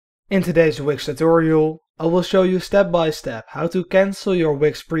In today's Wix tutorial, I will show you step by step how to cancel your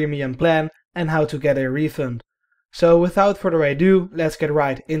Wix premium plan and how to get a refund. So without further ado, let's get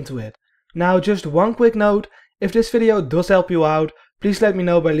right into it. Now just one quick note, if this video does help you out, please let me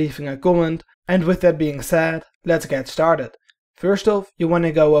know by leaving a comment, and with that being said, let's get started. First off, you want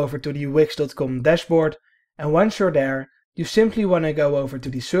to go over to the Wix.com dashboard, and once you're there, you simply want to go over to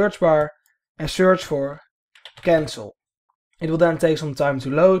the search bar and search for cancel. It will then take some time to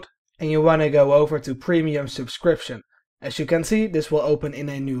load, and you want to go over to premium subscription. As you can see, this will open in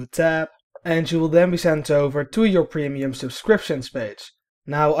a new tab, and you will then be sent over to your premium subscriptions page.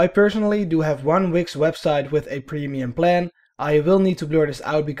 Now I personally do have one Wix website with a premium plan. I will need to blur this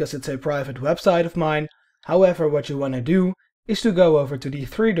out because it's a private website of mine. However, what you want to do is to go over to the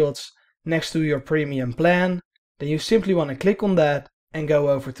three dots next to your premium plan. Then you simply want to click on that and go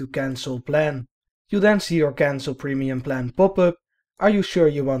over to cancel plan. You then see your cancel premium plan pop up. Are you sure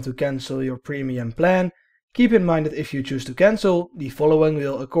you want to cancel your premium plan? Keep in mind that if you choose to cancel, the following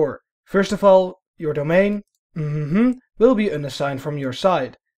will occur. First of all, your domain will be unassigned from your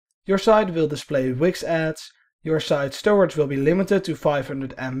site. Your site will display Wix ads, your site's storage will be limited to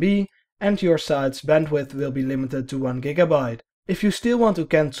 500 MB, and your site's bandwidth will be limited to 1 GB. If you still want to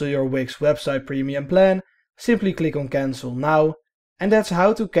cancel your Wix website premium plan, simply click on cancel now. And that's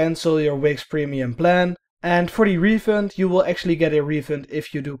how to cancel your Wix premium plan. And for the refund, you will actually get a refund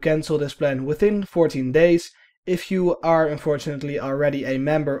if you do cancel this plan within 14 days. If you are unfortunately already a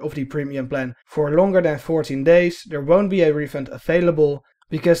member of the premium plan for longer than 14 days, there won't be a refund available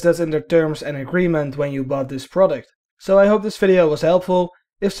because that's in the terms and agreement when you bought this product. So I hope this video was helpful.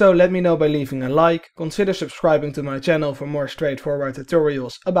 If so, let me know by leaving a like, consider subscribing to my channel for more straightforward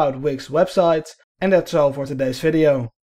tutorials about Wix websites, and that's all for today's video.